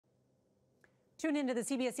Tune into the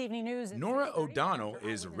CBS Evening News. Norah O'Donnell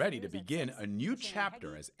is ready to begin a new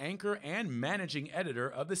chapter as anchor and managing editor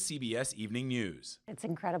of the CBS Evening News. It's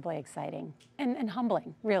incredibly exciting and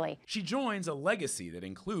humbling, really. She joins a legacy that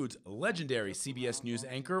includes legendary CBS News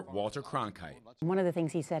anchor Walter Cronkite. One of the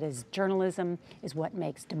things he said is journalism is what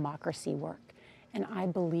makes democracy work. And I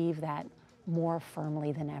believe that more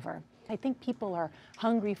firmly than ever. I think people are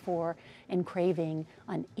hungry for and craving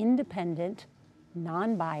an independent,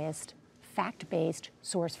 non-biased, fact-based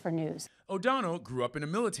source for news. O'Donnell grew up in a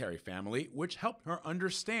military family, which helped her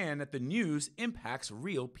understand that the news impacts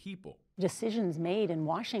real people. Decisions made in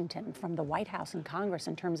Washington from the White House and Congress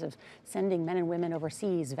in terms of sending men and women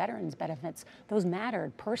overseas, veterans benefits, those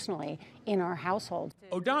mattered personally in our household.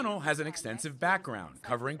 O'Donnell has an extensive background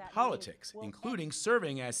covering politics, including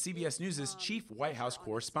serving as CBS News' chief White House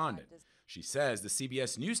correspondent. She says the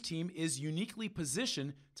CBS News team is uniquely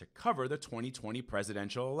positioned to cover the 2020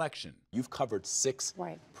 presidential election. You've covered six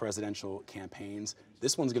presidential campaigns.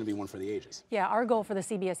 This one's going to be one for the ages. Yeah, our goal for the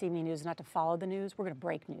CBS Evening News is not to follow the news. We're going to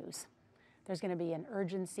break news. There's going to be an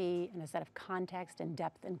urgency and a set of context and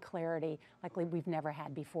depth and clarity like we've never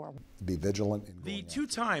had before. Be vigilant. The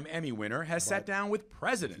two-time Emmy winner has sat down with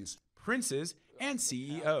presidents, princes, and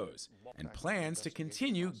CEOs and plans to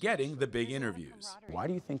continue getting the big interviews. Why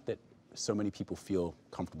do you think that so many people feel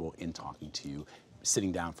comfortable in talking to you,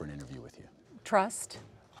 sitting down for an interview with you? Trust.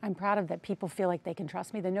 I'm proud of that people feel like they can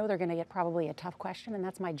trust me. They know they're going to get probably a tough question, and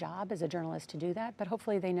that's my job as a journalist to do that. But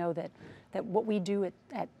hopefully they know that what we do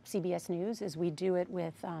at CBS News is we do it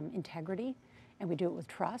with integrity, and we do it with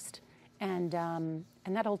trust, and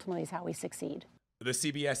that ultimately is how we succeed. The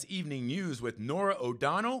CBS Evening News with Norah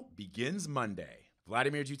O'Donnell begins Monday.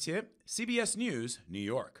 Vladimir Duthiers, CBS News, New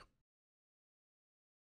York.